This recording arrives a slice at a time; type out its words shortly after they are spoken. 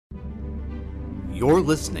You're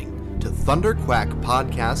listening to Thunderquack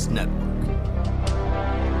Podcast Network.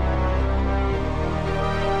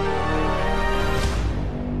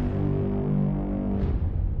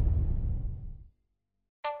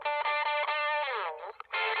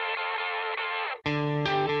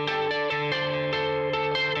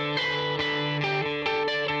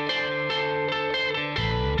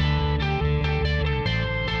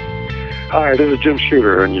 Hi, this is Jim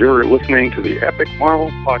Shooter, and you're listening to the Epic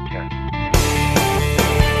Marvel Podcast.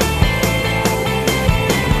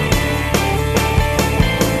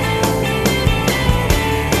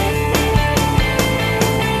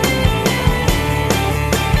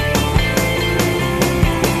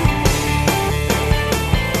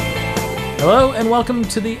 Hello, and welcome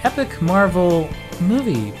to the Epic Marvel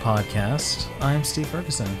Movie Podcast. I'm Steve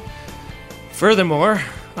Ferguson. Furthermore,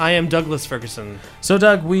 I am Douglas Ferguson. So,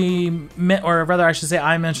 Doug, I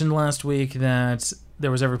mentioned last week that there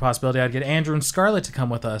was every possibility I'd get Andrew and Scarlett to come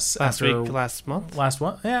with us. Last month? Last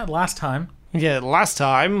time. Yeah, last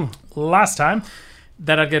time.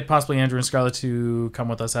 That I'd get possibly Andrew and Scarlett to come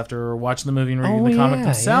with us after watching the movie and reading the comic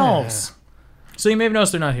themselves. Yeah. So you may have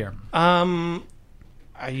noticed they're not here.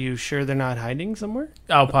 Are you sure they're not hiding somewhere?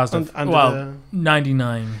 Oh, positive.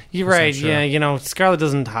 99. You're right. Sure. Yeah, Scarlett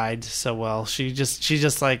doesn't hide so well. She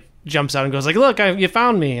just like jumps out and goes like, "Look, you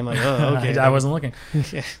found me." I'm like, "Oh, okay." I wasn't looking.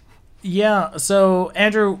 Yeah. So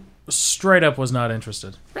Andrew straight up was not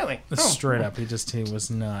interested. Really? Straight up, he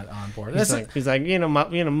was not on board. He's like,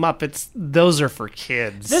 Muppets. Those are for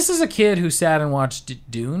kids. This is a kid who sat and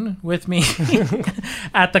watched Dune with me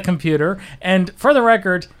at the computer, and for the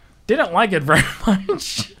record, didn't like it very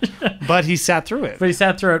much. But he sat through it.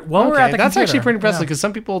 While we're at the computer. That's actually pretty impressive because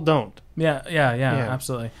some people don't. Yeah,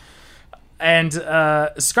 absolutely. And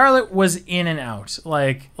Scarlett was in and out.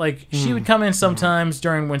 Like she would come in sometimes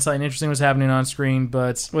during when something interesting was happening on screen,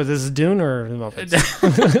 but... Was this Dune or Muppets?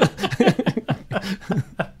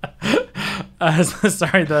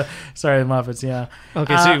 Sorry, the Muppets, yeah.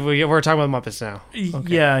 Okay, so we're talking about Muppets now.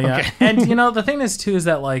 Okay. Yeah. Okay. And, the thing is, too, is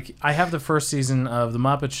that, I have the first season of The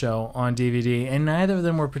Muppet Show on DVD, and neither of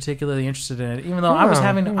them were particularly interested in it, even though I was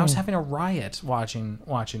having a riot watching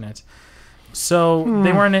it. So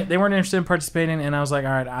they weren't interested in participating, and I was like,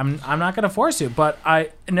 all right, I'm not going to force you. But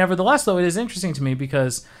nevertheless, though, it is interesting to me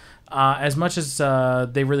because as much as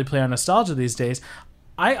they really play on nostalgia these days,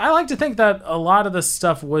 I like to think that a lot of the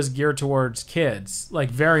stuff was geared towards kids,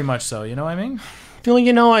 very much so. You know what I mean?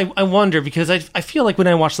 Well, I wonder because I feel like when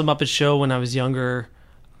I watched the Muppet Show when I was younger,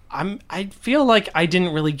 I feel like I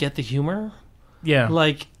didn't really get the humor. Yeah.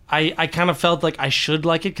 I kind of felt like I should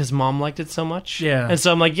like it because Mom liked it so much. Yeah. And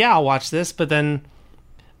so I'm like, yeah, I'll watch this, but then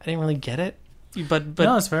I didn't really get it. But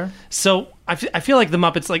no, that's fair. So I feel like the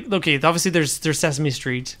Muppets, okay, obviously there's Sesame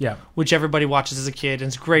Street, yeah, which everybody watches as a kid, and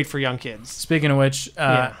it's great for young kids. Speaking of which,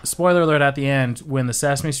 spoiler alert at the end, when the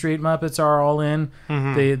Sesame Street Muppets are all in,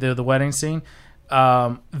 the wedding scene,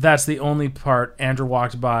 that's the only part Andrew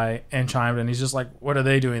walked by and chimed in. He's just like, what are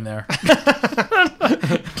they doing there?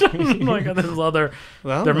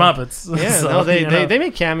 They're Muppets. Yeah, so, they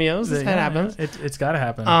make cameos. That happens. It's got to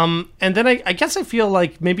happen. And then I guess I feel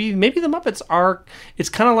like maybe the Muppets are. It's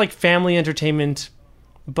kind of like family entertainment,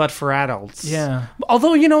 but for adults. Yeah.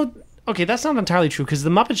 Although okay, that's not entirely true because the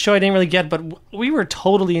Muppet Show I didn't really get, but we were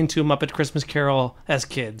totally into Muppet Christmas Carol as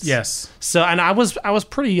kids. Yes. So and I was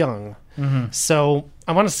pretty young. Mm-hmm. So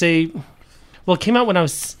I want to say, well, it came out when I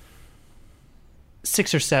was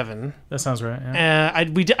 6 or 7. That sounds right. Yeah. I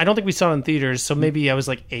don't think we saw it in theaters, so maybe I was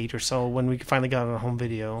 8 or so when we finally got it on home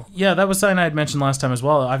video. Yeah, that was something I had mentioned last time as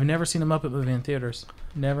well. I've never seen a Muppet movie in theaters.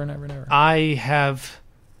 Never. I have.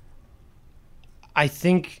 I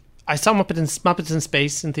think I saw Muppets in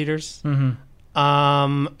Space in theaters.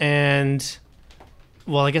 Mm-hmm. And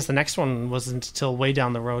well, I guess the next one wasn't until way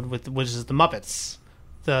down the road which is the Muppets,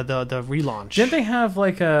 the relaunch. Didn't they have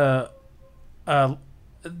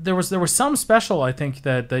there was some special I think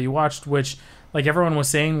that you watched which everyone was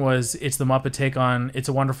saying was it's the Muppet take on It's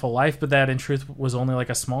a Wonderful Life, but that in truth was only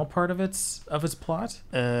a small part of its plot.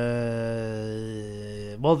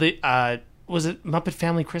 Was it Muppet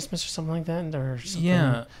Family Christmas or something like that? Or something?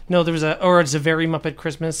 Yeah. No, there was it's a Very Muppet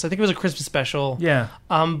Christmas. I think it was a Christmas special. Yeah.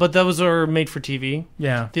 But those were made for TV.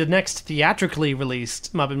 Yeah. The next theatrically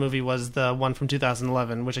released Muppet movie was the one from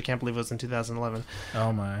 2011, which I can't believe was in 2011.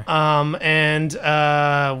 Oh my. And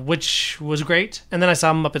which was great. And then I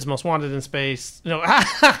saw Muppets Most Wanted in Space. No.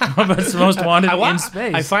 Muppets Most Wanted in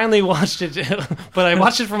Space. I finally watched it, but I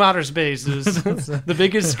watched it from outer space. It was the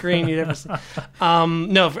biggest screen you'd ever seen.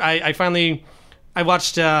 I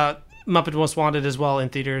watched Muppet Most Wanted as well in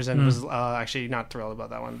theaters and was actually not thrilled about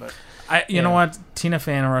that one. But you know what? Tina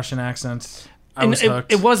Fey in a Russian accent. I was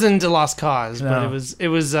hooked. It wasn't a lost cause, No. but it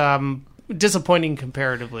was disappointing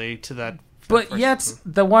comparatively to that. But yet,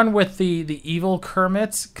 the one with the evil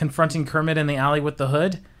Kermit confronting Kermit in the alley with the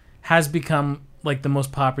hood has become like the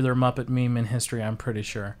most popular Muppet meme in history. I'm pretty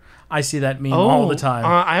sure. I see that meme all the time.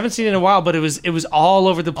 I haven't seen it in a while, but it was all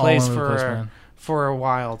over the place man. for a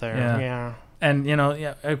while there. Yeah. And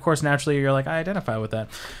of course, naturally, you're like, I identify with that.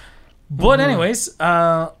 But anyways,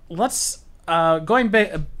 let's going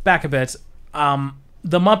back a bit.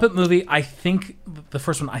 The Muppet movie, I think the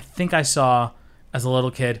first one, I think I saw as a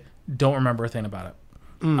little kid. Don't remember a thing about it.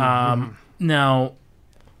 Now,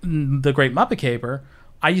 The Great Muppet Caper,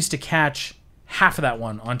 I used to catch half of that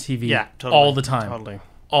one on TV all the time. Totally.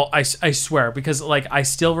 I swear, because like I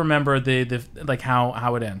still remember the like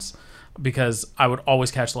how it ends, because I would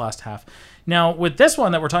always catch the last half. Now with this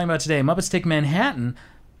one that we're talking about today, Muppets Take Manhattan,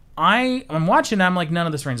 I'm watching and I'm like, none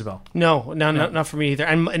of this rings a bell. No, not for me either,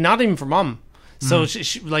 and not even for Mom. So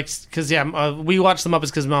she like, because we watched the Muppets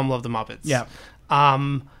because Mom loved the Muppets. Yeah.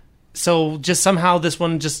 So just somehow this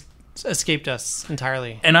one just escaped us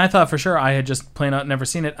entirely. And I thought for sure I had just plain out never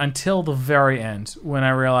seen it until the very end, when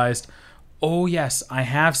I realized, oh yes, I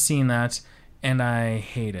have seen that and I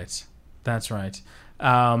hate it. That's right.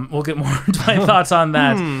 We'll get more into my thoughts on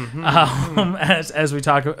that as we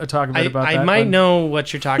talk a bit about that. I might know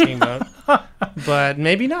what you're talking about, but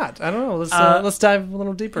maybe not. I don't know. Let's dive a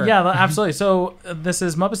little deeper. Yeah, absolutely. So this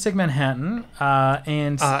is Muppets Take Manhattan,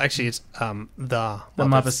 and actually it's the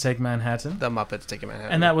Muppets Take Manhattan. The Muppets Take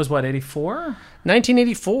Manhattan, and that was what, 84?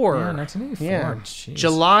 1984. Yeah, 1984. Yeah. Jeez.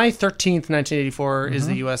 July 13th, 1984 is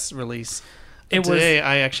the U.S. release. Today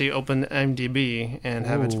I actually opened IMDb and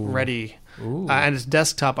have it ready. And it's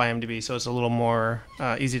desktop IMDb, so it's a little more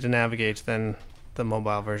easy to navigate than the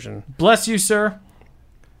mobile version. Bless you, sir.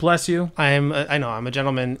 Bless you. I know, I'm a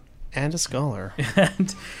gentleman and a scholar.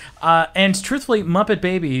 And truthfully, Muppet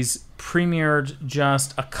Babies premiered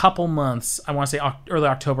just a couple months, I want to say early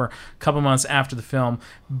October, a couple months after the film,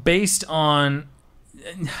 based on...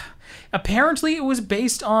 Apparently, it was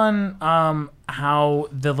based on how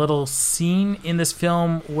the little scene in this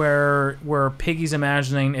film where Piggy's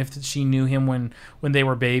imagining if she knew him when they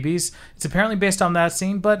were babies. It's apparently based on that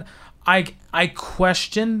scene, but I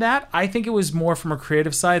question that. I think it was more from a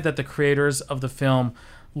creative side that the creators of the film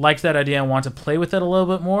liked that idea and want to play with it a little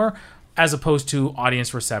bit more, as opposed to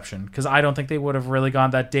audience reception, because I don't think they would have really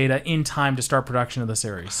gotten that data in time to start production of the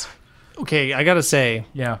series. Okay, I gotta say,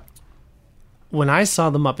 yeah. When I saw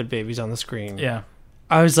the Muppet Babies on the screen,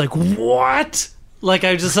 I was like, "What?" Like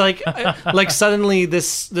I just like suddenly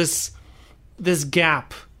this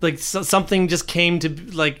gap, like something just came to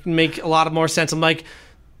like make a lot of more sense. I'm like,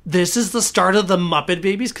 this is the start of the Muppet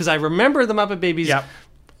Babies, because I remember the Muppet Babies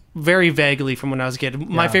very vaguely from when I was a kid.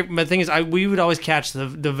 My thing is we would always catch the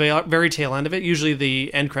very tail end of it, usually the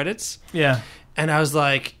end credits. Yeah, and I was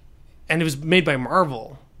like, and it was made by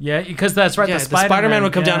Marvel. Yeah, because that's right. Yeah, the Spider-Man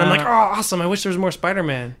would come down. I'm like, oh, awesome! I wish there was more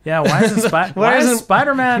Spider-Man. Yeah, why isn't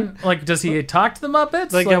Spider-Man like? Does he talk to the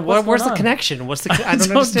Muppets? Like, where's the connection? What's the? I don't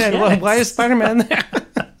understand. Why is Spider-Man there?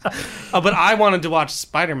 But I wanted to watch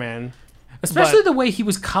Spider-Man, especially the way he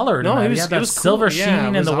was colored. No, he was that silver cool.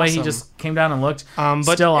 sheen, and the way he just came down and looked.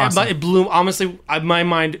 Still awesome. But it blew. Honestly, my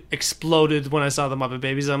mind exploded when I saw the Muppet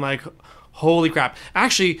Babies. I'm like, holy crap!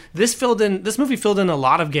 Actually, this movie filled in a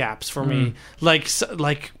lot of gaps for me. Like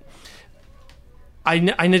I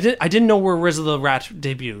didn't know where Rizzo the Rat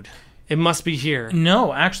debuted. It must be here.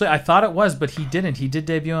 No, actually, I thought it was, but he didn't. He did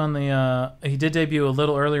debut on the. He did debut a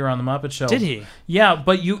little earlier on the Muppet Show. Did he? Yeah,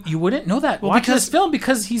 but you wouldn't know that. Well, watch this film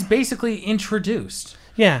because he's basically introduced.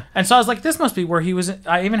 Yeah, and so I was like, this must be where he was.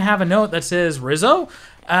 I even have a note that says Rizzo.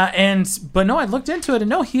 But no, I looked into it and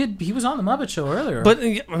no, he was on the Muppet Show earlier. But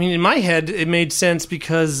I mean, in my head, it made sense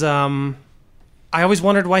because I always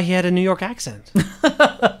wondered why he had a New York accent,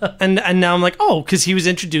 and now I'm like, oh, because he was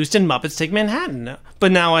introduced in Muppets Take Manhattan.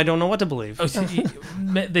 But now I don't know what to believe.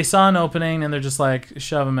 They saw an opening and they're just like,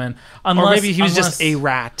 shove him in. Or maybe he was just a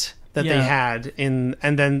rat that they had in,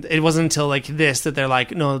 and then it wasn't until like this that they're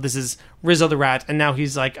like, no, this is Rizzo the Rat, and now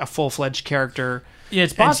he's like a full-fledged character. Yeah,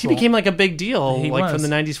 it's possible. And he became like a big deal, from the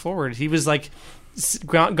 90s forward. He was like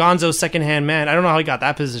Gonzo's second-hand man. I don't know how he got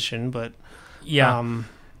that position, but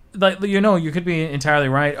like, you could be entirely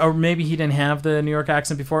right, or maybe he didn't have the New York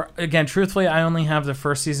accent before. Again, truthfully, I only have the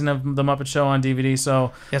first season of the Muppet Show on DVD,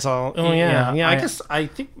 so yes. I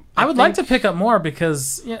think I would like to pick up more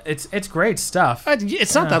because it's great stuff.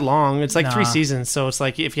 It's not that long. It's like 3 seasons, so it's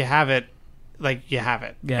like if you have it, like you have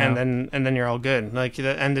it, and then you're all good. Like,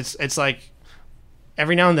 and it's like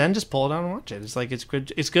every now and then just pull it out and watch it. It's like it's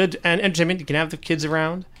good and entertainment. You can have the kids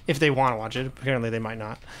around. if they want to watch it. Apparently, they might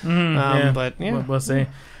not. But yeah, we'll see.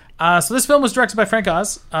 So this film was directed by Frank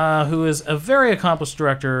Oz, who is a very accomplished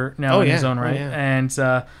director now in his own right.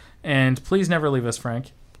 And please never leave us,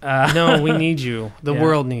 Frank. No, we need you. The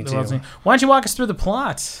world needs you. Why don't you walk us through the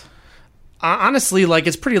plot? Honestly,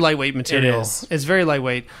 it's pretty lightweight material. It is. It's very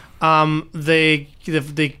lightweight. The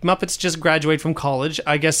Muppets just graduate from college,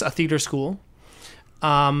 I guess a theater school.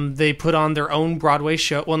 They put on their own Broadway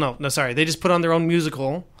show. Well, no, sorry. They just put on their own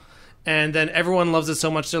musical. And then everyone loves it so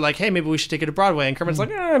much, they're like, hey, maybe we should take it to Broadway. And Kermit's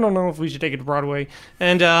like, I don't know if we should take it to Broadway.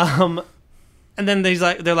 And then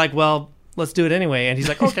they're like, well, let's do it anyway. And he's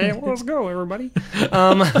like, okay, well, let's go, everybody.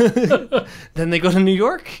 Then they go to New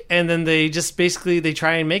York, and then they just basically, they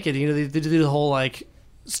try and make it. They do the whole,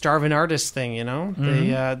 starving artist thing,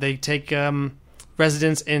 They take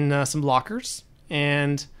residents in some lockers,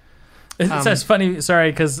 and... It's funny, sorry,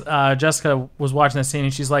 because Jessica was watching that scene,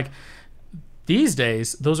 and she's like, these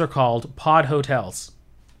days, those are called pod hotels.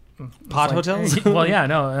 Pod hotels? Well, yeah,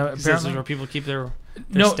 no. Apparently, where people keep their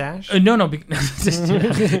stash? No. No,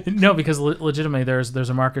 because legitimately, there's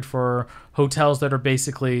a market for hotels that are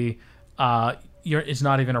basically, it's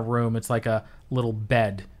not even a room. It's like a little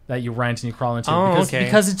bed that you rent and you crawl into.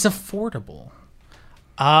 Because it's affordable.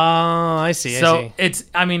 Oh, I see. So it's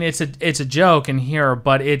a joke in here,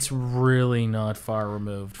 but it's really not far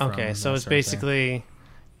removed. Okay, so it's basically,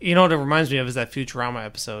 you know what it reminds me of is that Futurama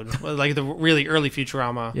episode, like the really early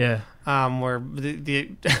Futurama. Yeah. Where the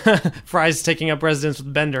Fry's taking up residence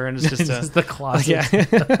with Bender, and it's just the closet.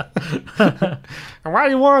 Yeah. Why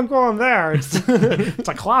do you want to go in there? It's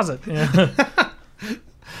a closet. Yeah.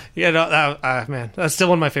 Yeah. No, man, that's still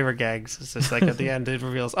one of my favorite gags. It's just at the end it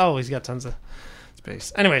reveals, oh, he's got tons of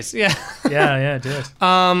space. Anyways, yeah. Yeah, do it.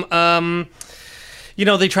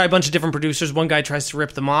 They try a bunch of different producers. One guy tries to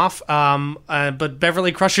rip them off, but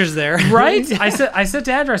Beverly Crusher's there. Right? I said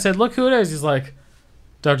to Andrew, look who it is. He's like,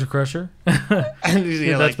 Dr. Crusher? And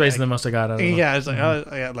that's basically the most I got out of him. Yeah, it's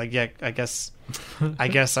I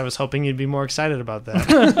guess I was hoping you'd be more excited about that.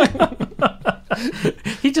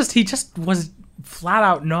 He just was flat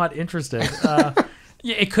out not interested.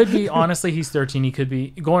 Yeah, it could be, honestly, he's 13. He could be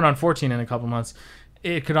going on 14 in a couple months.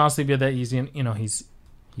 It could honestly be that easy. And,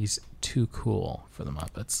 he's too cool for the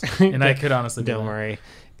Muppets. And I could honestly Don't worry.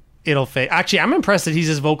 It'll fade. Actually, I'm impressed that he's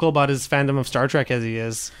as vocal about his fandom of Star Trek as he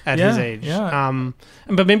is at his age. Yeah.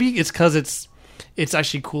 But maybe it's because it's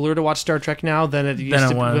actually cooler to watch Star Trek now than it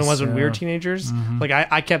was when we were teenagers. Mm-hmm.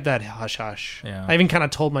 I kept that hush-hush. Yeah. I even kind of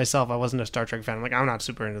told myself I wasn't a Star Trek fan. I'm not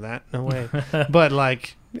super into that. No way. But,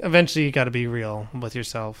 eventually you got to be real with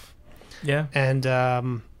yourself. Yeah. And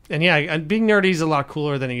yeah, being nerdy is a lot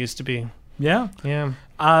cooler than it used to be. Yeah. Yeah.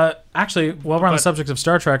 Actually, while we're on the subject of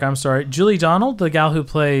Star Trek, I'm sorry. Julie Donald, the gal who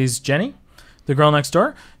plays Jenny, the girl next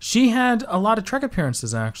door, she had a lot of Trek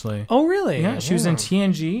appearances, actually. Oh, really? Yeah, she was in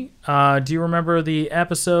TNG. Do you remember the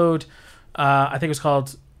episode, I think it was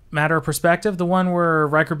called Matter of Perspective, the one where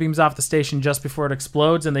Riker beams off the station just before it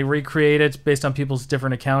explodes, and they recreate it based on people's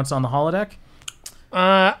different accounts on the holodeck?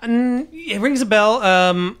 It rings a bell.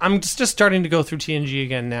 I'm just starting to go through TNG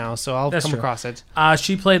again now, so I'll come across it.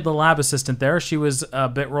 She played the lab assistant there. She was a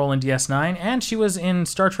bit role in DS9, and she was in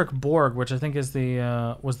Star Trek Borg, which I think is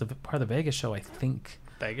was the part of the Vegas show. I think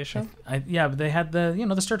Vegas show. Yeah, but they had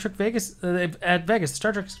the Star Trek Vegas at Vegas, the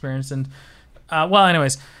Star Trek experience, and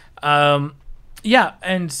anyways, yeah,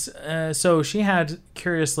 and so she had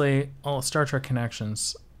curiously all Star Trek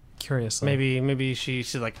connections. Curiously, maybe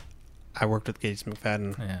she's like, I worked with Gates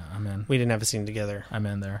McFadden. Yeah, I'm in. We didn't have a scene together. I'm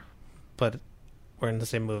in there. But we're in the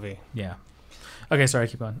same movie. Yeah. Okay, sorry,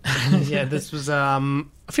 keep on. Yeah, this was a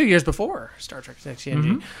few years before Star Trek TNG.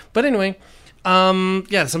 Mm-hmm. But anyway,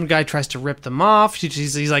 some guy tries to rip them off.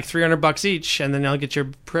 He's like $300 each, and then I'll get your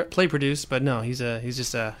play produced. But no, he's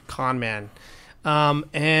just a con man.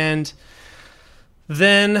 And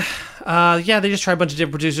then, they just try a bunch of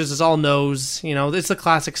different producers. It's all no's. It's the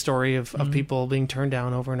classic story of people being turned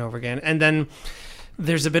down over and over again. And then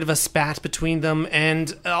there's a bit of a spat between them,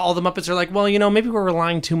 and all the Muppets are like, well, maybe we're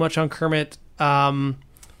relying too much on Kermit.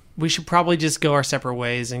 We should probably just go our separate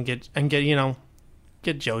ways and get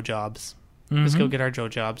Joe jobs. Mm-hmm. Let's go get our Joe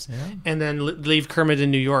jobs. Yeah. And then leave Kermit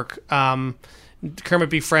in New York. Kermit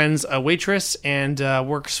befriends a waitress and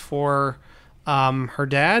works for her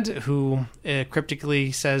dad, who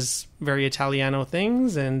cryptically says very Italiano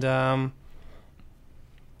things, and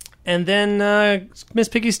then Miss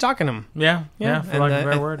Piggy's stalking him. Yeah, for lack of a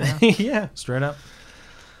better word. Yeah. Yeah, straight up.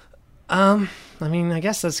 I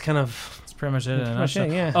guess that's kind of... That's pretty much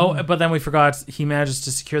it. Yeah. Oh, but then we forgot he manages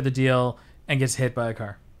to secure the deal and gets hit by a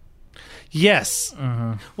car. Yes.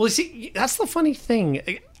 Mm-hmm. Well, you see, that's the funny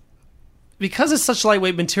thing. because it's such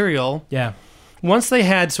lightweight material. Yeah. Once they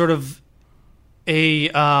had sort of a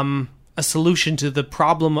solution to the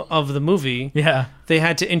problem of the movie, they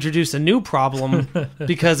had to introduce a new problem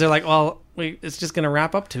because they're like, well, wait, it's just going to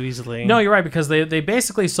wrap up too easily. No, you're right, because they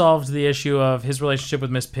basically solved the issue of his relationship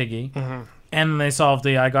with Miss Piggy, and they solved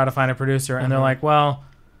the I gotta find a producer, and they're like, well,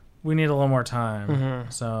 we need a little more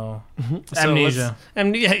time, so amnesia.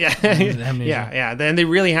 Yeah. Then they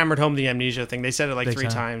really hammered home the amnesia thing. They said it like Big 3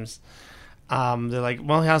 times. They're like,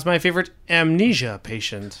 well, how's my favorite amnesia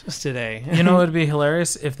patient today? You know, it would be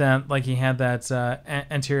hilarious if that, like, he had that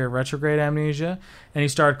anterior retrograde amnesia, and he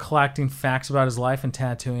started collecting facts about his life and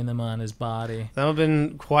tattooing them on his body. That would have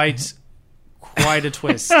been quite a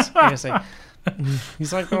twist. I gotta say.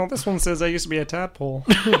 He's like, well, this one says I used to be a tadpole.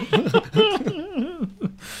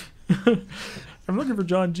 I'm looking for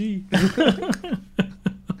John G.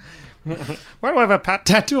 Why do I have a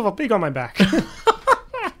tattoo of a pig on my back?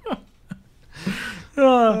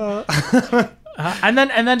 And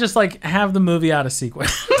then just like have the movie out of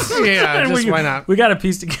sequence. Yeah, just why not? We got to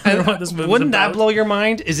piece together what this movie. Wouldn't that blow your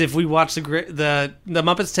mind? Is if we watched the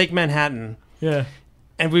Muppets Take Manhattan,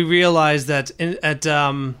 and we realized that at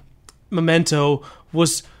Memento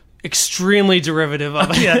was extremely derivative of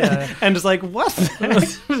it, and it's like, what?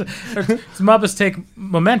 It's Muppets Take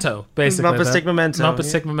Memento, basically. Muppets Take Memento.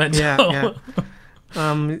 Muppets Take Memento. Yeah.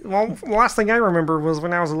 Well, the last thing I remember was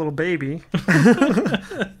when I was a little baby,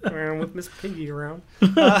 with Miss Piggy around.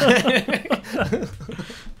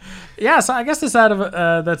 Yeah, so I guess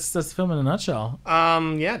that's the film in a nutshell.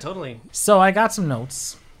 Yeah, totally. So I got some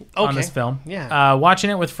notes on this film. Yeah, watching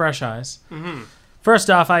it with fresh eyes. First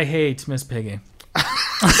off, I hate Miss Piggy.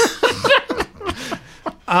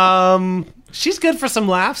 She's good for some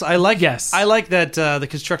laughs. I like that the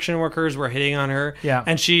construction workers were hitting on her. Yeah.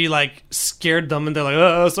 And she like scared them and they're like,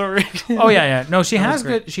 oh, sorry. Oh yeah. No, she has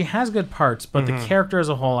good parts, but the character as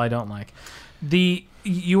a whole I don't like.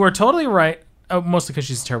 You were totally right, mostly because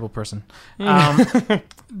she's a terrible person. You're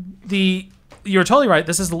totally right.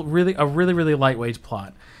 This is a really lightweight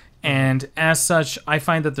plot. And as such, I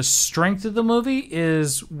find that the strength of the movie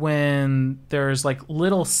is when there's like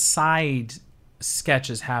little side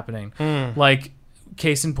sketches happening. Like,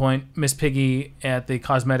 case in point, Miss Piggy at the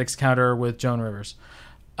cosmetics counter with Joan Rivers.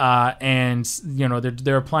 And, you know,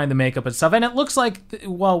 they're applying the makeup and stuff. And it looks like,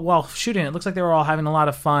 while shooting it looks like they were all having a lot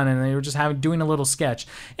of fun and they were just doing a little sketch.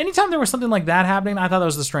 Anytime there was something like that happening, I thought that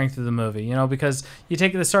was the strength of the movie, you know, because you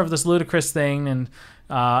take the start of this ludicrous thing and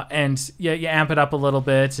you amp it up a little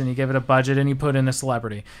bit and you give it a budget and you put in a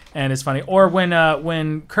celebrity and it's funny. Or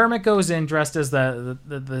when Kermit goes in dressed as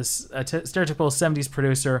this stereotypical 70s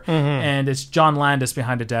producer and it's John Landis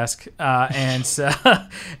behind a desk and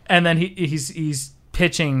then he's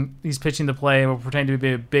pitching the play or pretending to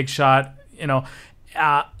be a big shot, you know,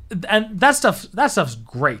 and that stuff's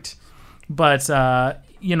great, but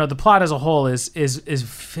you know, the plot as a whole is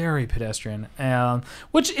very pedestrian,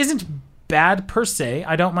 which isn't bad per se.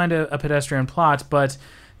 I don't mind a pedestrian plot, but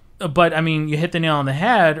I mean, you hit the nail on the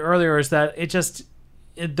head earlier. Is that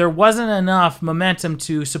there wasn't enough momentum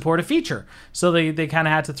to support a feature, so they kind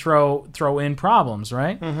of had to throw in problems,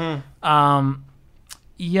 right?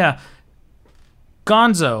 Yeah.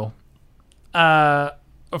 Gonzo,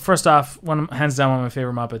 first off, hands down one of my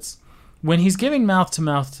favorite Muppets. When he's giving mouth to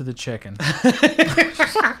mouth to the chicken,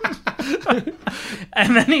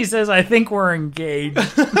 and then he says, "I think we're engaged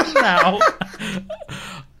now."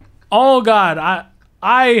 Oh God,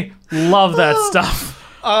 I love that stuff.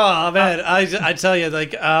 Oh man, I tell you,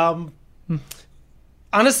 like,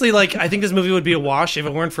 honestly, like, I think this movie would be a wash if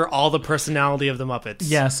it weren't for all the personality of the Muppets.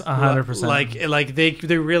 Yes, 100%. Like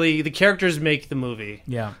they really, the characters make the movie.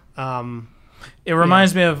 Yeah. It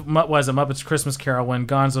reminds me of A Muppet's Christmas Carol when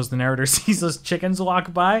Gonzo's the narrator sees those chickens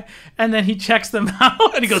walk by and then he checks them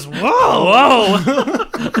out and he goes, "Whoa!"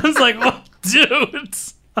 It's like, "Whoa,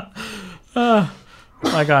 dudes!"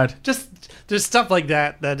 My God, there's stuff like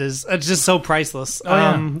that is just so priceless.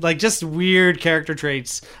 Like just weird character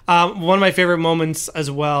traits. One of my favorite moments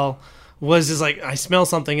as well was just like, I smell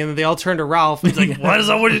something, and then they all turn to Ralph. And he's like, "Why does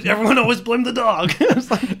everyone always blame the dog?"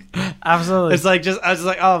 It's like, absolutely. It's like I was just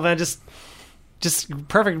like, oh man, just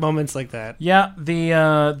perfect moments like that. Yeah,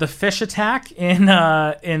 the fish attack in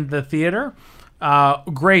the theater,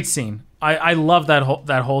 great scene. I love that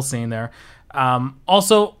whole scene there.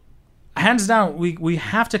 Also, hands down, we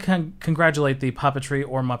have to congratulate the puppetry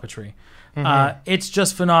or Muppetry. It's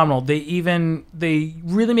just phenomenal. They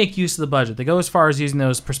really make use of the budget. They go as far as using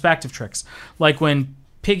those perspective tricks, like when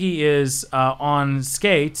Piggy is on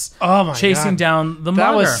skates, chasing down the mugger.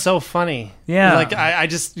 That was so funny. Yeah, like I've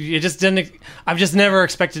just never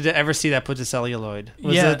expected to ever see that put to celluloid.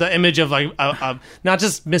 The image of like not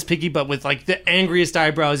just Miss Piggy, but with like the angriest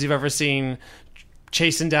eyebrows you've ever seen,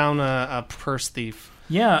 chasing down a purse thief.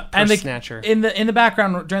 Yeah, and snatcher. In the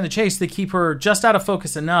background during the chase, they keep her just out of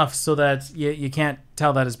focus enough so that you can't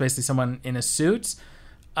tell that it's basically someone in a suit.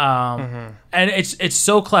 And it's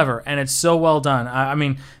so clever and it's so well done. I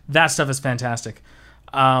mean, that stuff is fantastic.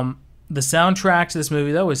 The soundtrack to this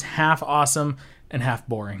movie though is half awesome and half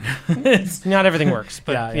boring. Not everything works,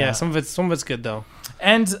 but yeah, some of it's good though.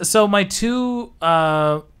 And so my two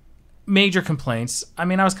major complaints. I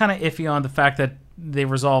mean, I was kind of iffy on the fact that they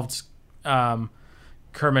resolved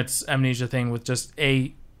Kermit's amnesia thing with just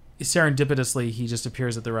A, serendipitously he just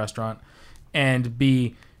appears at the restaurant, and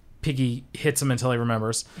B, Piggy hits him until he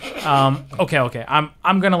remembers. Okay.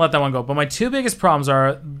 I'm gonna let that one go. But my two biggest problems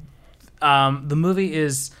are the movie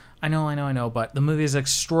is I know, but the movie is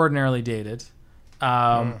extraordinarily dated,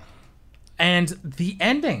 and the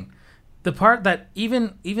ending, the part that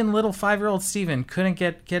even little 5-year-old Steven couldn't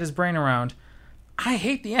get his brain around. I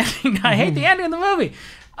hate the ending. I hate the ending of the movie.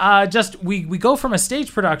 Just we go from a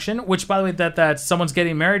stage production, which by the way that someone's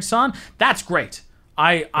getting married song, that's great.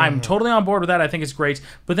 I'm totally on board with that. I think it's great.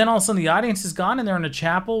 But then all of a sudden the audience is gone and they're in a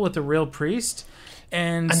chapel with a real priest.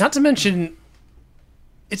 And not to mention,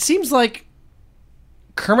 it seems like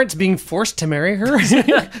Kermit's being forced to marry her.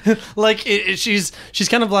 Like she's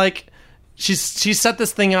kind of like she's set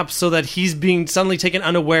this thing up so that he's being suddenly taken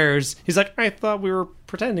unawares. He's like, I thought we were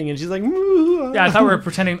pretending, and she's like, yeah, I thought we were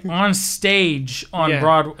pretending on stage on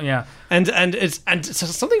Broadway. Yeah, and so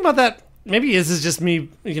something about that. Maybe this is just me.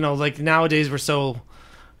 Like nowadays we're so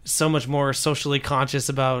much more socially conscious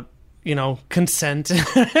about consent and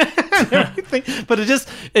everything. But it just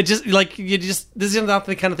like this is not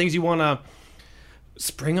the kind of things you want to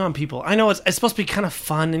spring on people. I know it's supposed to be kind of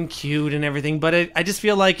fun and cute and everything, but I just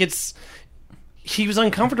feel like he was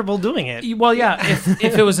uncomfortable doing it. Well, yeah,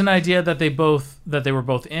 if it was an idea that they were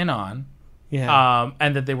both in on,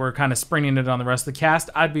 and that they were kind of springing it on the rest of the cast,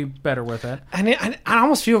 I'd be better with it. And I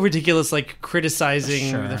almost feel ridiculous, like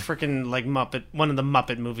criticizing the freaking like one of the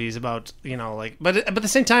Muppet movies about but at the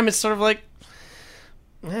same time, it's sort of like.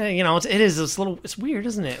 It's weird,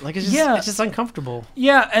 isn't it? Like it's just uncomfortable.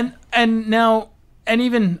 Yeah, and now. And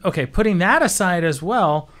even, putting that aside as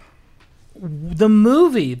well,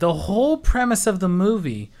 the whole premise of the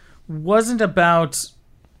movie wasn't about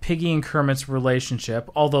Piggy and Kermit's relationship,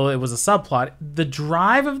 although it was a subplot. The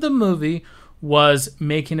drive of the movie was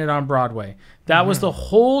making it on Broadway. That was the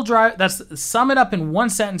whole drive. Sum it up in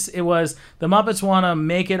one sentence. It was the Muppets want to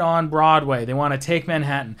make it on Broadway. They want to take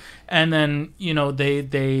Manhattan. And then,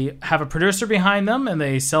 they have a producer behind them and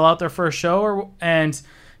they sell out their first show and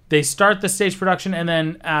they start the stage production and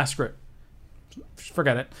then script.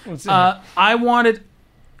 Forget it. I wanted,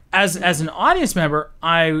 as an audience member,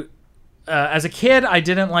 as a kid, I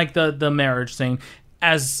didn't like the marriage thing.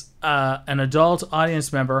 As an adult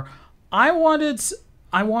audience member, I wanted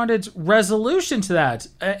resolution to that,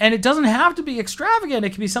 and it doesn't have to be extravagant. It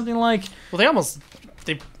can be something like, well,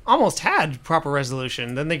 they almost had proper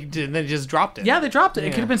resolution. Then they just dropped it. Yeah, they dropped it. Yeah.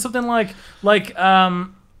 It could have been something like.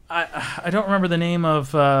 I don't remember the name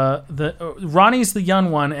of Ronnie's the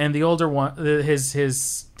young one and the older one,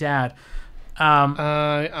 his dad.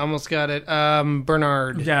 I almost got it.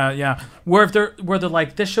 Bernard. Yeah. Where they're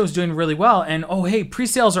like, this show's doing really well, and hey,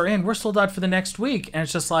 pre-sales are in. We're sold out for the next week, and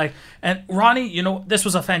it's just like, and Ronnie, this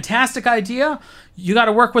was a fantastic idea. You got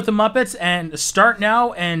to work with the Muppets and start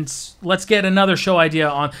now, and let's get another show idea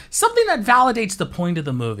on something that validates the point of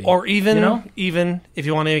the movie. Or even if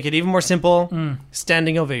you want to make it even more simple,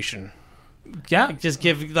 standing ovation. Yeah,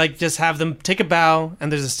 just have them take a bow,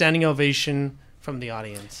 and there's a standing ovation from the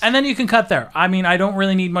audience. And then you can cut there. I mean, I don't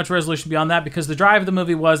really need much resolution beyond that because the drive of the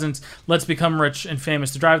movie wasn't, let's become rich and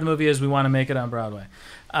famous. The drive of the movie is, we want to make it on Broadway.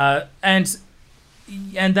 And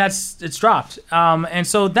it's dropped. And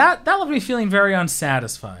so that left me feeling very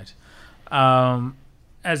unsatisfied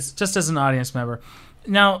as an audience member.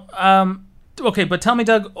 Now, but tell me,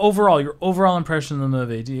 Doug, your overall impression of the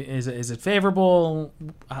movie. Is it favorable?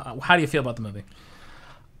 How do you feel about the movie?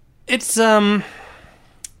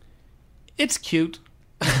 It's cute.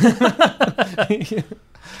 I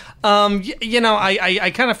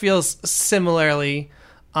kind of feel similarly.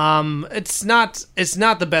 It's not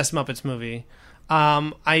the best Muppets movie.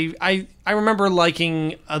 I remember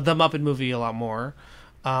liking the Muppet movie a lot more.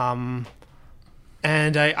 And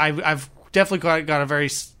I've definitely got a very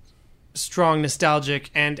strong nostalgic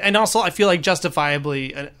and also I feel like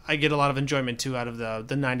justifiably I get a lot of enjoyment too out of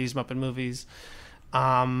the 90s Muppet movies.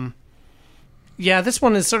 Yeah, this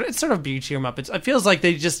one is sort of B-tier Muppets. It feels like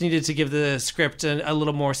they just needed to give the script a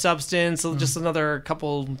little more substance, just another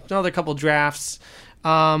couple drafts.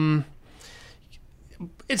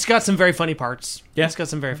 It's got some very funny parts. Yeah. It's got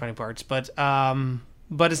some very funny parts, but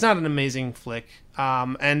it's not an amazing flick.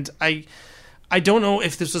 And I don't know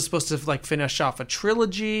if this was supposed to like finish off a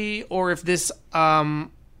trilogy or if this kind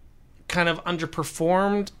of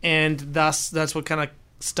underperformed, and thus that's what kind of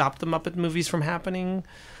stopped the Muppet movies from happening.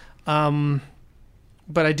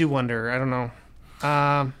 But I do wonder. I don't know.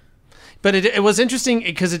 But it was interesting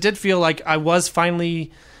because it did feel like I was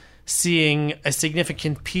finally seeing a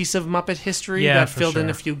significant piece of Muppet history that filled in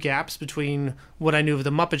a few gaps between what I knew of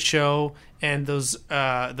the Muppet Show and those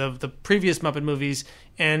the previous Muppet movies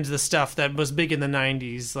and the stuff that was big in the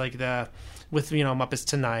 90s, like with Muppets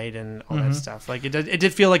Tonight and all that stuff. Like it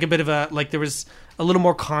did feel like a bit of a there was a little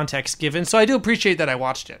more context given. So I do appreciate that I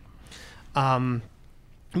watched it.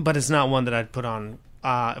 But it's not one that I'd put on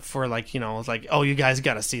for it's like, oh, you guys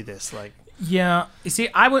got to see this. Like, yeah, you see,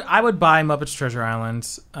 I would buy Muppets Treasure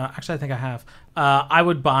Island. Actually, I think I have. I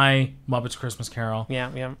would buy Muppets Christmas Carol.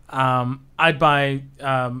 Yeah. I'd buy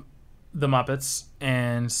the Muppets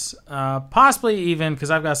and possibly even, because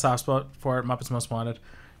I've got a soft spot for it, Muppets Most Wanted.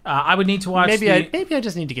 I would need to watch. Maybe I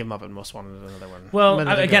just need to give Muppet Most Wanted another one. Well,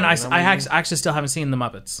 again, I actually still haven't seen the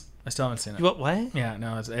Muppets. I still haven't seen it. What? Yeah,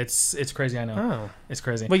 no, it's crazy. I know. Oh, it's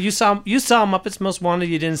crazy. Well, you saw Muppets Most Wanted.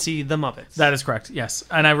 You didn't see the Muppets. That is correct. Yes,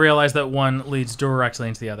 and I realized that one leads directly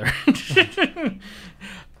into the other.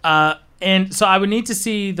 And so I would need to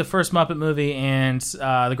see the first Muppet movie and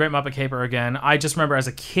the Great Muppet Caper again. I just remember as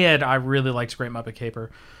a kid, I really liked Great Muppet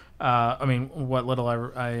Caper. I mean, what little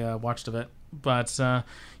I watched of it, but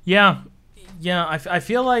yeah. I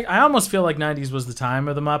almost feel like 90s was the time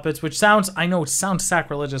of the Muppets, which sounds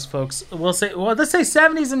sacrilegious, folks. Let's say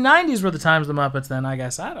 70s and 90s were the times of the Muppets then, I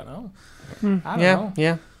guess. I don't know. I don't know.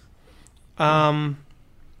 Yeah.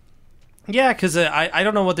 Yeah, because I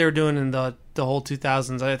don't know what they were doing in the whole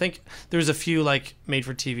 2000s. I think there was a few like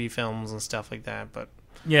made-for-TV films and stuff like that, but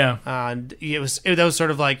yeah, that was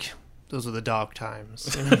sort of like those were the dog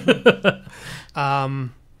times.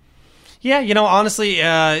 Yeah, honestly,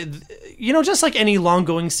 just like any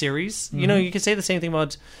long-going series, you could say the same thing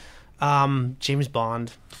about James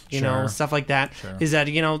Bond, stuff like that. Sure. Is that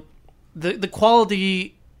the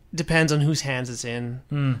quality depends on whose hands it's in,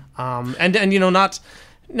 and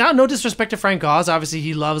no disrespect to Frank Oz. Obviously,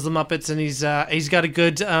 he loves the Muppets, and he's got a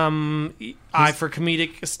good eye for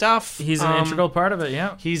comedic stuff. He's an integral part of it.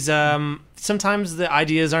 Yeah, he's sometimes the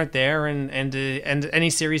ideas aren't there, and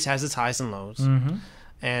any series has its highs and lows. Mm-hmm.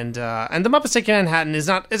 And the Muppets Take Manhattan is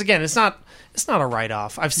not. It's not a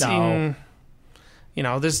write-off. I've seen.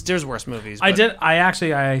 There's worse movies. But.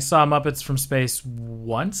 I saw Muppets from Space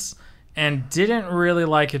once and didn't really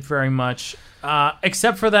like it very much.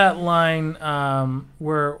 Except for that line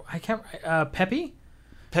where I can't Pepe,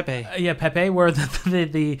 where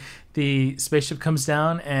the spaceship comes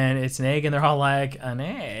down and it's an egg and they're all like, an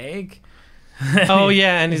egg. Oh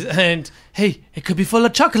yeah, and hey, it could be full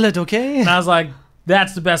of chocolate, okay? And I was like,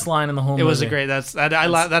 that's the best line in the whole movie. It was a great. That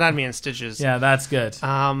had me in stitches. Yeah, that's good.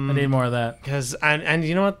 I need more of that. Because and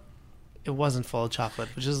you know what? It wasn't full of chocolate,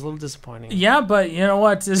 which is a little disappointing. Yeah, but you know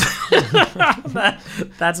what? That's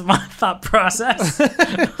my thought process.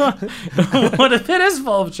 What if it is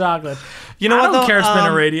full of chocolate? You know what? I don't care. It's been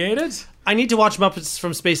irradiated. I need to watch Muppets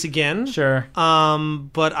from Space again. Sure.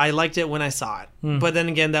 But I liked it when I saw it. But then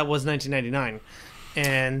again, that was 1999.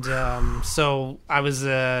 And so I was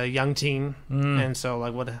a young teen, and so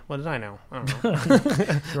like, what did I know? I don't know.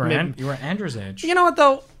 You were Andrew's age. You know what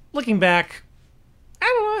though? Looking back, I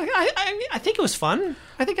don't know. I think it was fun.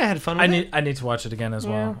 I think I had fun with it. I need to watch it again as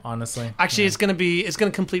well. Honestly, actually, it's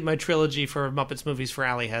gonna complete my trilogy for Muppets movies for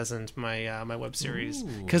Ali Hasn't, my web series,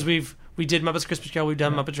 because we did Muppets Christmas Carol, we've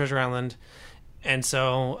done Muppet Treasure Island. And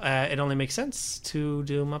so it only makes sense to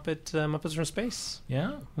do Muppets from Space.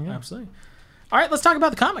 Yeah, absolutely. All right, let's talk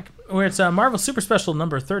about the comic, where it's Marvel Super Special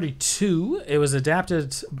number 32. It was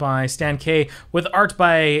adapted by Stan Kaye with art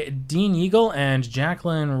by Dean Eagle and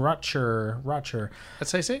Jacqueline Rocher.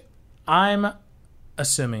 That's how you say it? I'm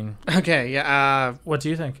assuming. Okay, yeah. What do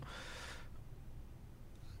you think?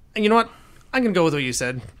 You know what? I'm going to go with what you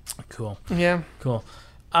said. Cool. Yeah. Cool.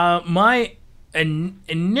 My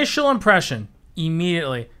initial impression,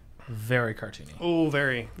 immediately, very cartoony. Oh,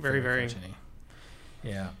 very cartoony.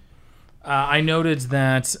 Yeah. I noted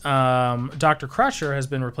that Dr. Crusher has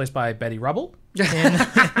been replaced by Betty Rubble for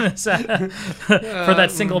that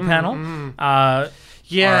single panel. Right.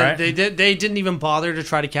 They didn't even bother to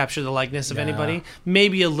try to capture the likeness of anybody.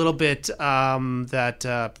 Maybe a little bit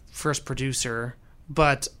that first producer,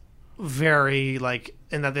 but very like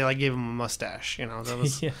in that they like gave him a mustache. You know, that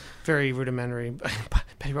was very rudimentary.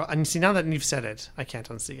 And see, now that you've said it, I can't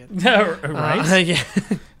unsee it. Right? Yeah.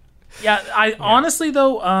 Yeah. Honestly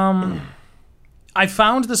though, I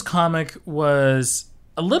found this comic was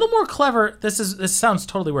a little more clever. This sounds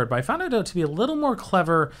totally weird, but I found it out to be a little more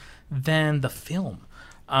clever than the film.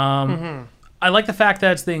 I like the fact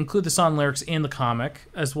that they include the song lyrics in the comic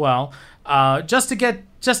as well, just to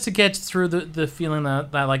get through the feeling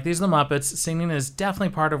that like these are the Muppets. Singing is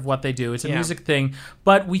definitely part of what they do. It's a music thing,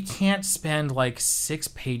 but we can't spend like 6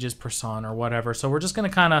 pages per song or whatever. So we're just gonna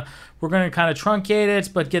kind of truncate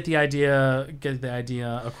it, but get the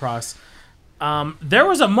idea across. There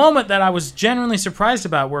was a moment that I was genuinely surprised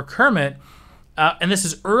about where Kermit, and this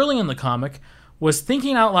is early in the comic, was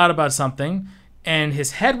thinking out loud about something. And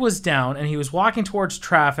his head was down, and he was walking towards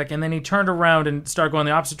traffic, and then he turned around and started going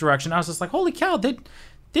the opposite direction. I was just like, holy cow, they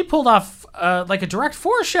pulled off like a direct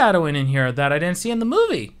foreshadowing in here that I didn't see in the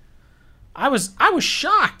movie. I was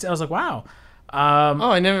shocked. I was like, wow.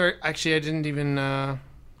 I didn't even, that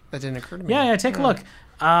didn't occur to me. Yeah, take a look.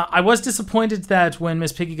 I was disappointed that when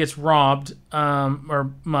Miss Piggy gets robbed, or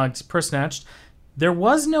mugged, purse snatched, there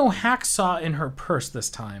was no hacksaw in her purse this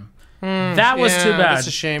time. That was too bad. That's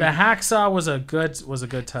a shame. The hacksaw was a good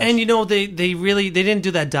touch. And you know they didn't do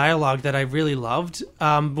that dialogue that I really loved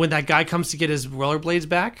when that guy comes to get his rollerblades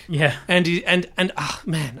back. Yeah. And oh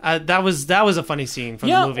man, that was a funny scene from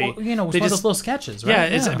the movie. Well, you know, it was one of those little sketches, right? Yeah,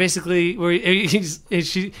 it's basically where he's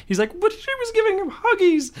like, but she was giving him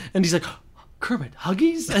huggies, and he's like, Kermit,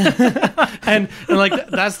 huggies, and like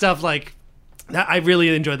that stuff like. I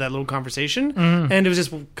really enjoyed that little conversation, and it was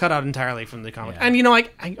just cut out entirely from the comic. Yeah. And you know, I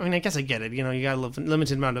mean, I guess I get it. You know, you got a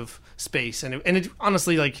limited amount of space, and it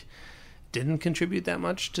honestly like didn't contribute that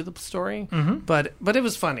much to the story. But it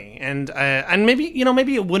was funny, and maybe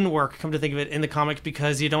it wouldn't work. Come to think of it, in the comic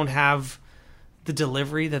because you don't have the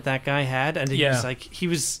delivery that guy had, and he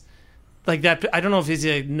was like that. I don't know if he's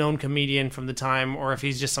a known comedian from the time or if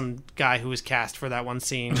he's just some guy who was cast for that one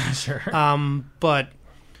scene. Sure.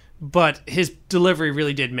 But his delivery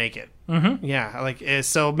really did make it. Yeah, like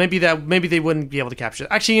so maybe they wouldn't be able to capture it.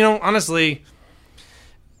 Actually, you know, honestly,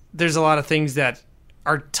 there's a lot of things that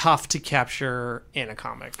are tough to capture in a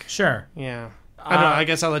comic. Sure. Yeah. I don't know. I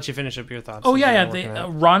guess I'll let you finish up your thoughts. Oh yeah.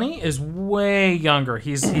 Ronnie is way younger.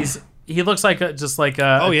 He looks like a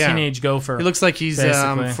teenage gopher. He looks like he's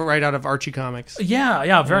right out of Archie comics.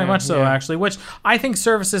 Yeah, very much so, actually, which I think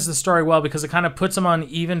services the story well because it kind of puts him on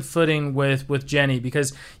even footing with Jenny,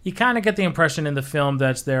 because you kind of get the impression in the film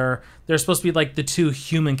that they're supposed to be like the two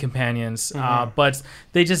human companions, but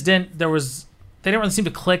they just didn't. They didn't really seem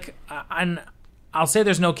to click. And I'll say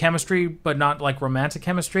there's no chemistry, but not like romantic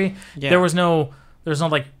chemistry. Yeah. There's no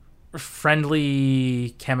like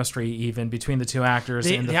friendly chemistry even between the two actors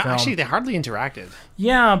in the film. Actually, they hardly interacted.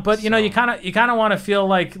 Yeah, but you know, you kind of want to feel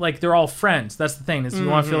like they're all friends. That's the thing. Is you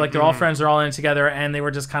want to feel like they're all friends. They're all in it together, and they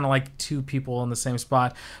were just kind of like two people in the same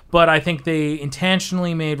spot. But I think they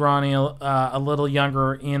intentionally made Ronnie a little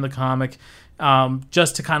younger in the comic,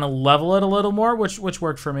 just to kind of level it a little more, which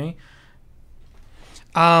worked for me.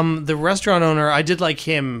 The restaurant owner, I did like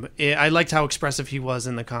him. I liked how expressive he was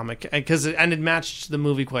in the comic and it matched the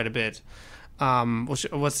movie quite a bit.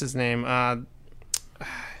 What's his name?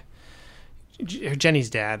 Jenny's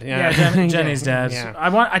dad. Yeah, Jenny's dad. Yeah.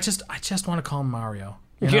 I just want to call him Mario.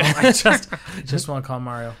 You know? I just want to call him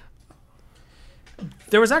Mario.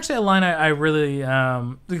 There was actually a line I really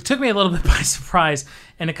it took me a little bit by surprise,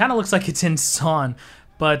 and it kind of looks like it's in song,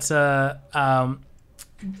 but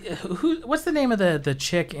what's the name of the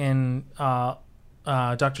chick in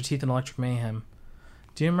Dr. Teeth and Electric Mayhem?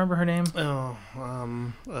 Do you remember her name? Well,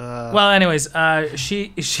 anyways, all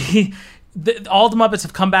the Muppets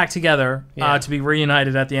have come back together to be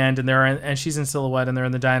reunited at the end, and she's in silhouette, and they're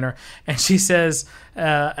in the diner, and she says,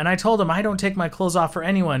 and I told him I don't take my clothes off for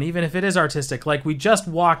anyone, even if it is artistic. Like, we just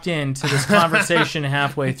walked into this conversation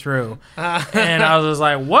halfway through, and I was just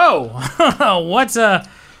like, whoa,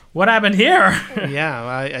 what happened here? Yeah,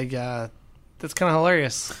 I that's kind of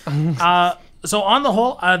hilarious. So on the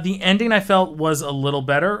whole, the ending I felt was a little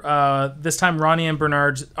better. This time, Ronnie and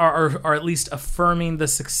Bernard are at least affirming the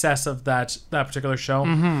success of that particular show.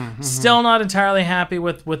 Still not entirely happy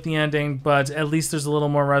with the ending, but at least there's a little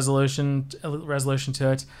more resolution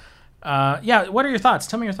to it. Yeah, what are your thoughts?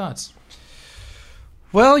 Tell me your thoughts.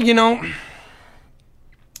 Well, you know,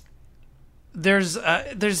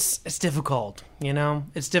 it's difficult. You know,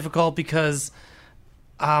 it's difficult because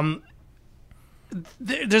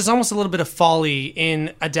there's almost a little bit of folly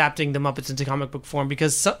in adapting the Muppets into comic book form,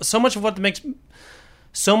 because so much of what makes the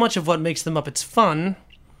Muppets fun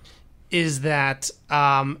is that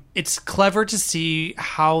it's clever to see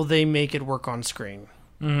how they make it work on screen.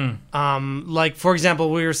 Like, for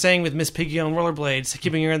example, we were saying with Miss Piggy on rollerblades,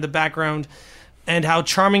 keeping her in the background, and how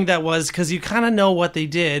charming that was because you kind of know what they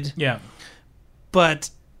did. Yeah. But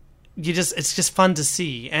it's just fun to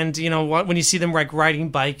see. And you know what, when you see them like riding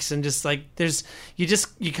bikes and just like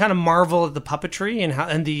you kind of marvel at the puppetry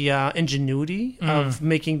and the ingenuity of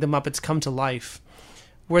making the Muppets come to life,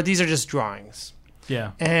 where these are just drawings.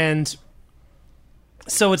 Yeah. And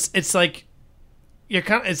so it's like you're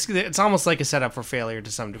kind of, it's almost like a setup for failure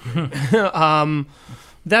to some degree.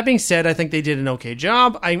 That being said, I think they did an okay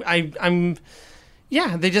job. They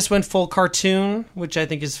just went full cartoon, which I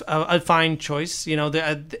think is a fine choice. You know,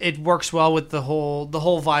 it works well with the whole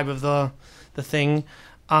vibe of the thing.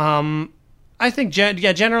 I think,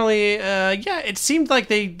 generally, it seemed like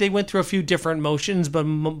they went through a few different motions, but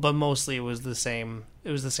mostly it was the same. It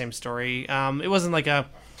was the same story. It wasn't like a,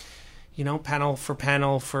 panel for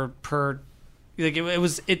panel per. Like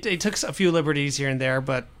it took a few liberties here and there,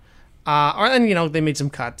 but they made some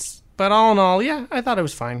cuts. But all in all, yeah, I thought it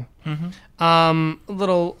was fine. A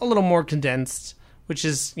little more condensed, which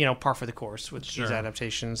is par for the course with these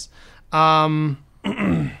adaptations.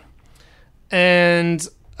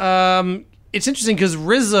 It's interesting because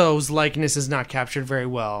Rizzo's likeness is not captured very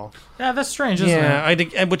well. Yeah, that's strange, isn't it? Yeah, I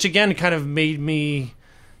think, which again kind of made me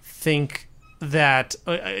think that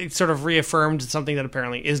it sort of reaffirmed something that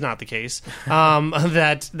apparently is not the case.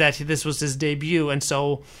 That this was his debut, and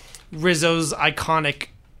so Rizzo's iconic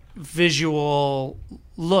visual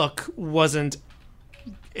look wasn't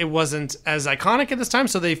as iconic at this time,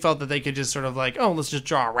 so they felt that they could just sort of like, let's just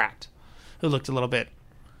draw a rat who looked a little bit,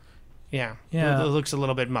 who looks a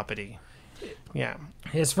little bit Muppety. Yeah.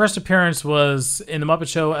 His first appearance was in the Muppet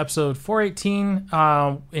Show episode 418 in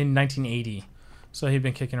 1980. So he'd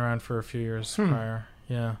been kicking around for a few years prior.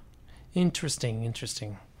 Yeah. Interesting.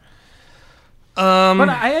 But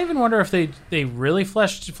I even wonder if they really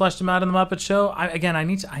fleshed him out in the Muppet Show.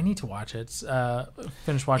 I need to watch it.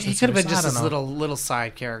 Finish watching. He could have been just this little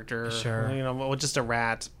side character. Sure. Just a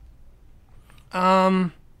rat.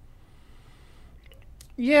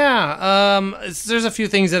 There's a few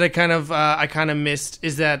things that I kind of missed.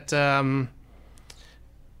 Is that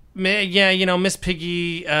Miss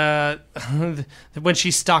Piggy, when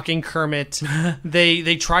she's stalking Kermit,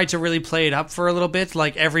 they tried to really play it up for a little bit.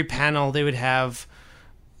 Like every panel, they would have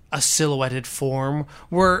a silhouetted form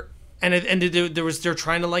they're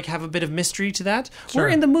trying to like have a bit of mystery to that. Sure. Where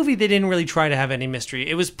in the movie they didn't really try to have any mystery.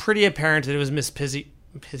 It was pretty apparent that it was Miss Piggy,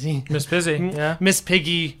 yeah, Miss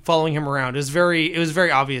Piggy following him around. It was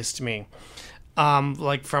very obvious to me,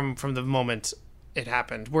 like from the moment it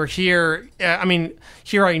happened. Where here I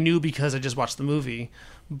knew because I just watched the movie,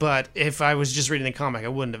 but if I was just reading the comic, I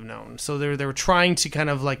wouldn't have known. So they were trying to kind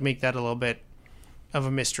of like make that a little bit of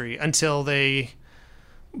a mystery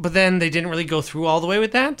but then they didn't really go through all the way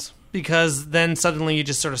with that, because then suddenly you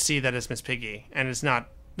just sort of see that it's Miss Piggy, and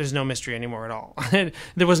there's no mystery anymore at all.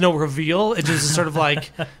 There was no reveal. It was sort of like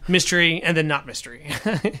mystery and then not mystery.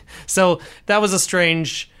 So that was a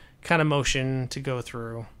strange kind of motion to go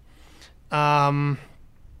through. Did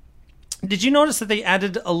you notice that they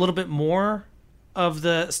added a little bit more of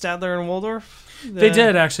the Statler and Waldorf? They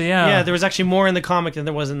did, actually, yeah. Yeah, there was actually more in the comic than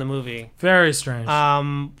there was in the movie. Very strange.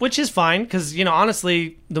 Which is fine, because,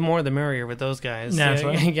 honestly, the more the merrier with those guys.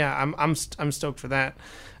 Naturally. Yeah, I'm stoked for that.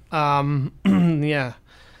 Yeah.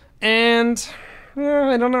 And,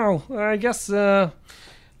 I don't know. I guess... I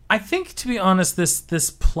think, to be honest, this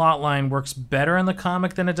plot line works better in the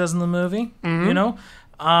comic than it does in the movie,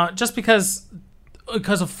 just because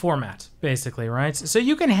of format, basically, right? So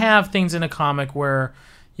you can have things in a comic where,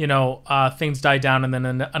 things die down and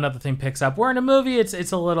then another thing picks up. Where in a movie,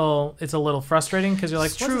 it's a little frustrating because you're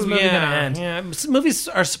like, when's this movie gonna end? Yeah, movies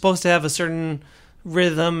are supposed to have a certain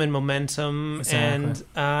rhythm and momentum, exactly.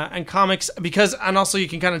 and comics and also you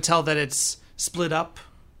can kind of tell that it's split up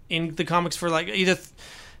in the comics for like either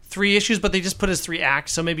 3 issues, but they just put it as 3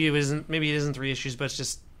 acts. So maybe it isn't 3 issues, but it's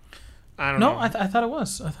just. I don't know. No, I thought it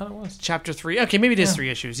was. Chapter 3. Okay, maybe it is 3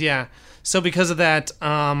 issues. Yeah. So because of that,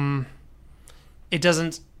 it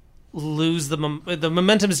doesn't lose the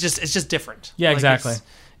momentum. Is just different. Yeah, exactly.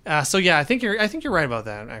 So yeah, I think you're right about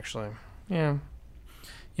that. Actually. Yeah.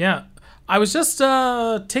 Yeah. I was just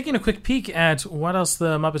taking a quick peek at what else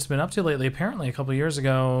the Muppets have been up to lately. Apparently, a couple of years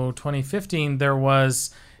ago, 2015, there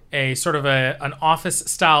was a sort of an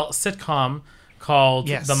office-style sitcom called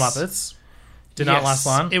The Muppets. Did not last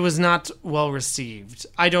long. It was not well received.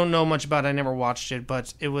 I don't know much about it. I never watched it,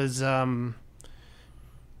 but it was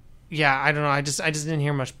I don't know. I just didn't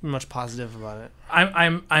hear much positive about it.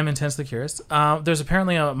 I'm intensely curious. There's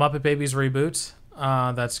apparently a Muppet Babies reboot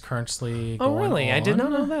that's currently going really? on. I did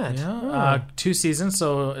not know that. Yeah, 2 seasons,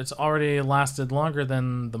 so it's already lasted longer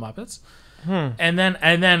than the Muppets. And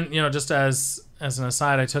then just as an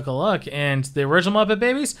aside, I took a look, and the original Muppet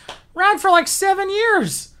Babies ran for like 7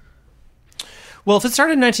 years. Well, if it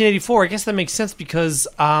started in 1984, I guess that makes sense because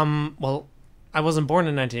I wasn't born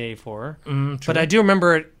in 1984, but I do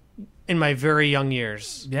remember it in my very young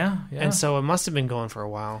years. Yeah. And so it must have been going for a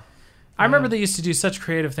while. I remember they used to do such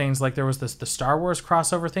creative things, like there was the Star Wars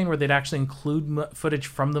crossover thing where they'd actually include footage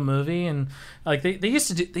from the movie, and like they used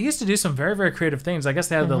to do some very, very creative things. I guess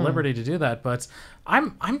they had the liberty to do that, but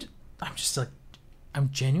I'm just like, I'm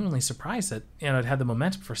genuinely surprised that it had the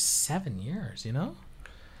momentum for 7 years.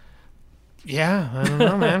 Yeah, I don't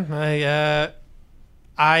know, man.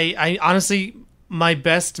 I honestly, my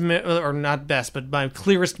best, or not best, but my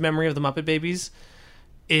clearest memory of the Muppet Babies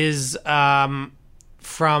is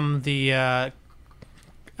from the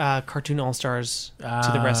Cartoon All-Stars to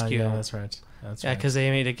the Rescue. Yeah, that's right. Because they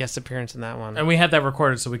made a guest appearance in that one. And we had that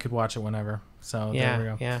recorded so we could watch it whenever. So there we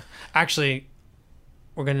go. Yeah. Actually,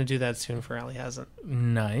 we're going to do that soon for Ali Hasn't.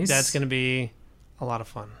 Nice. That's going to be a lot of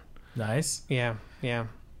fun. Nice. Yeah.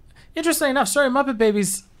 Interesting enough, Muppet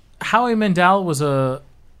Babies, Howie Mandel was a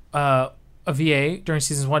VA during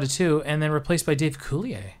seasons 1 to 2, and then replaced by Dave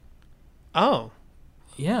Coulier. Oh.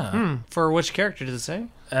 Yeah. For which character did it say?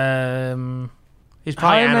 He's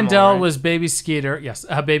probably Howie Animal, Mandel right? was Baby Skeeter, yes,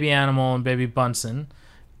 Baby Animal and Baby Bunsen.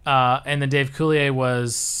 And then Dave Coulier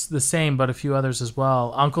was the same, but a few others as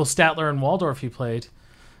well. Uncle Statler and Waldorf he played.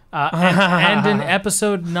 And in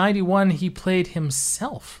episode 91, he played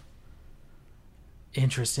himself.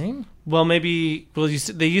 Interesting. Well, maybe. Well,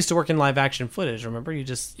 they used to work in live action footage. Remember, you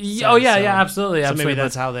just. Absolutely. So maybe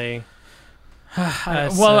that's how they.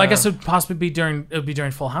 I guess it would possibly be during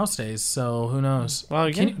Full House days. So who knows? Well,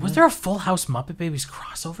 was there a Full House Muppet Babies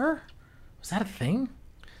crossover? Was that a thing?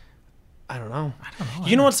 I don't know.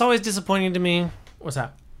 You know what's always disappointing to me? What's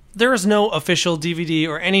that? There is no official DVD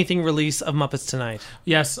or anything release of Muppets Tonight.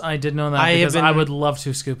 Yes, I did know that because I would love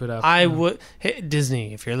to scoop it up. I would. Hey,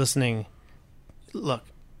 Disney, if you're listening. Look,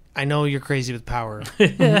 I know you're crazy with power.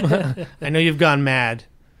 I know you've gone mad.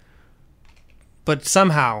 But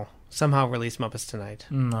somehow release Muppets Tonight.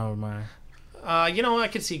 No, my. I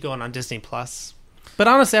could see going on Disney Plus. But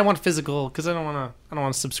honestly, I want physical because I don't want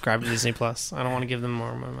to subscribe to Disney Plus. I don't want to give them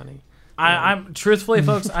more money. I'm truthfully,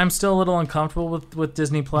 folks, I'm still a little uncomfortable with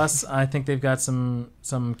Disney Plus. I think they've got some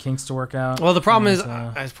kinks to work out. Well, the problem is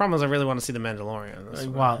I really want to see The Mandalorian.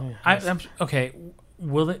 Wow. I'm okay.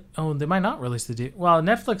 Will it? Oh, they might not release the. Well,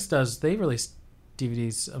 Netflix does. They release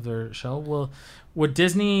DVDs of their show. Would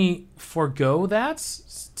Disney forego that?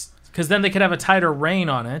 Because then they could have a tighter rein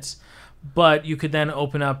on it, but you could then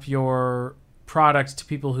open up your product to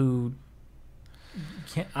people who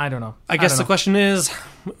can't. I don't know. I guess the question is,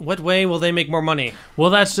 what way will they make more money? Well,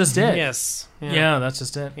 that's just it. Yes. Yeah, that's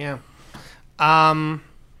just it. Yeah.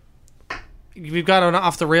 We've got on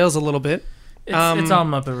off the rails a little bit. It's all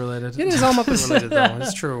Muppet related. It is all Muppet related, though.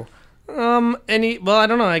 It's true. Well, I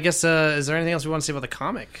don't know. I guess, is there anything else we want to say about the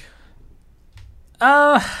comic?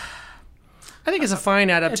 I think it's a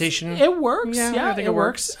fine adaptation. It works. Yeah, I think it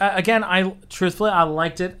works. Again, I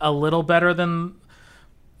liked it a little better than.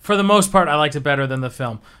 For the most part, I liked it better than the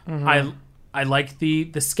film. Mm-hmm. I like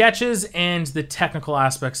the sketches and the technical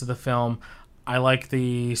aspects of the film. I like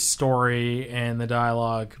the story and the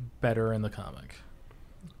dialogue better in the comic.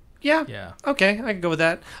 Yeah. Okay, I can go with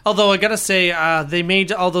that. Although I gotta say, they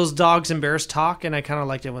made all those dogs and bears talk, and I kind of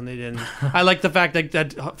liked it when they didn't. I like the fact that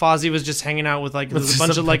Fozzie was just hanging out with a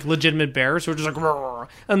bunch of legitimate bears who were just like, "Roar,"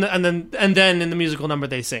 and then in the musical number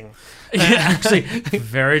they sing. Yeah, actually,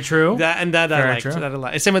 very true. That I liked. That I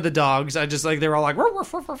liked. Same with the dogs. I just they were all like, "Roar, roar,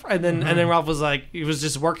 roar, roar," and then Ralph was like, he was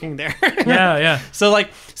just working there. Yeah. So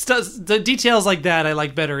the details like that I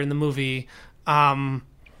like better in the movie,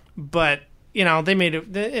 but. They made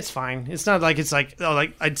it. It's fine. It's not like it's like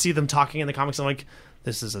I'd see them talking in the comics. I'm like,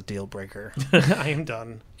 this is a deal breaker. I am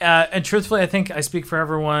done. And truthfully, I think I speak for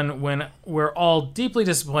everyone when we're all deeply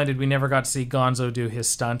disappointed we never got to see Gonzo do his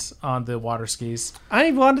stunt on the water skis.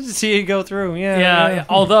 I wanted to see it go through. Yeah.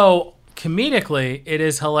 Although comedically, it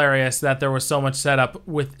is hilarious that there was so much setup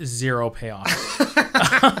with zero payoff.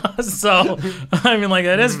 So I mean,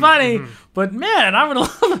 it is funny, but man, I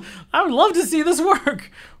would love to see this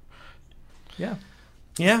work. Yeah.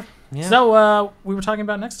 So we were talking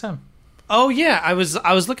about next time. Oh yeah, I was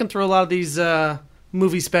looking through a lot of these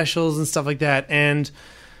movie specials and stuff like that, and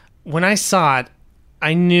when I saw it,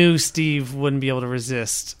 I knew Steve wouldn't be able to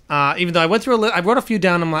resist. Even though I went through I wrote a few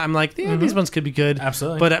down. I'm like, yeah, these ones could be good.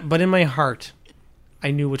 Absolutely. But in my heart, I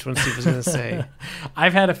knew which one Steve was going to say.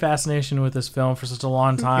 I've had a fascination with this film for such a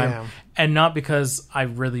long time, Yeah. and not because I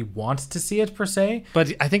really want to see it per se.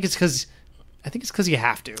 But I think it's because you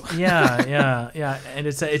have to. Yeah. And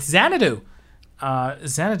it's Xanadu.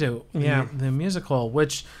 Xanadu, Yeah. the musical,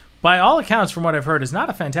 which by all accounts, from what I've heard, is not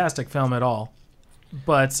a fantastic film at all.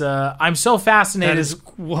 But I'm so fascinated.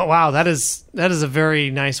 That is a very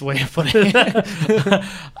nice way of putting it.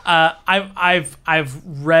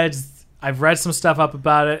 I've read some stuff up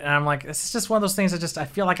about it, and I'm like, this is just one of those things I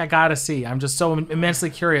feel like I gotta see. I'm just so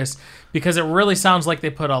immensely curious because it really sounds like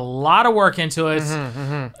they put a lot of work into it,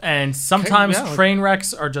 and sometimes train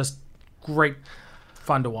wrecks are just great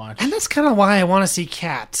fun to watch. And that's kind of why I want to see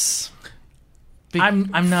Cats.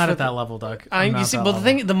 I'm not at that level, Doug.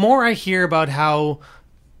 The more I hear about how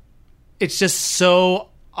it's just so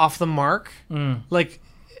off the mark, like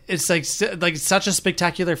it's like such a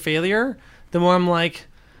spectacular failure, the more I'm like,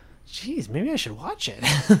 geez, maybe I should watch it.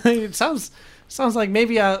 It sounds like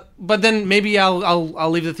maybe I'll leave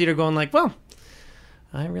the theater going like, well,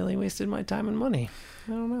 I really wasted my time and money.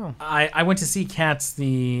 I don't know. I went to see Cats,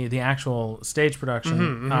 the actual stage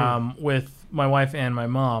production, with my wife and my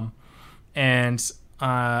mom, and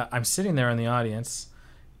I'm sitting there in the audience,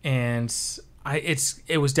 and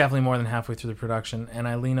it was definitely more than halfway through the production, and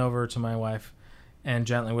I lean over to my wife and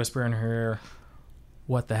gently whisper in her ear,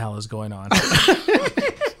 "What the hell is going on?"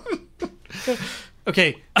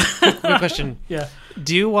 Okay, quick question. Yeah.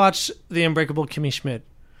 Do you watch The Unbreakable Kimmy Schmidt?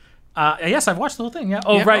 Yes, I've watched the whole thing. Yeah.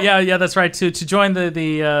 Oh, yeah. Right. Yeah, that's right. To join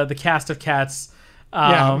the cast of Cats.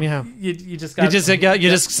 You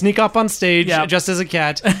just sneak up on stage just as a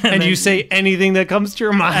cat, and you say anything that comes to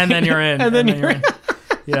your mind, and then you're in. and then you're in.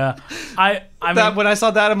 Yeah. When I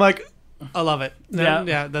saw that, I'm like, I love it.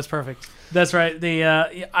 Yeah, that's perfect. That's right.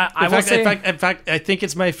 In fact, I think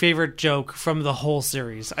it's my favorite joke from the whole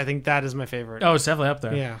series. I think that is my favorite. Oh, it's definitely up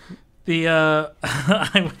there. Yeah.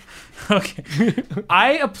 Okay.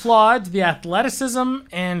 I applaud the athleticism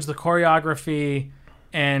and the choreography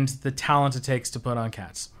and the talent it takes to put on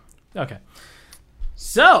Cats. Okay.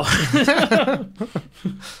 So.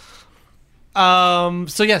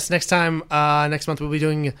 So yes, next month we'll be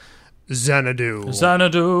doing Xanadu.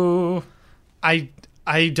 Xanadu.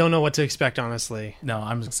 I don't know what to expect, honestly. No,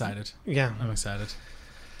 I'm excited. Yeah. I'm excited.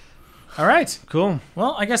 All right. Cool.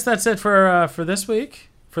 Well, I guess that's it for this week,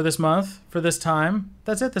 for this month, for this time.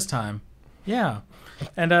 That's it this time. Yeah.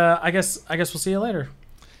 And I guess we'll see you later.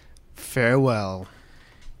 Farewell.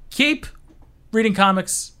 Keep reading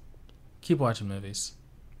comics. Keep watching movies.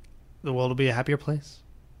 The world will be a happier place.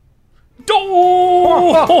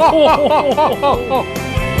 Oh!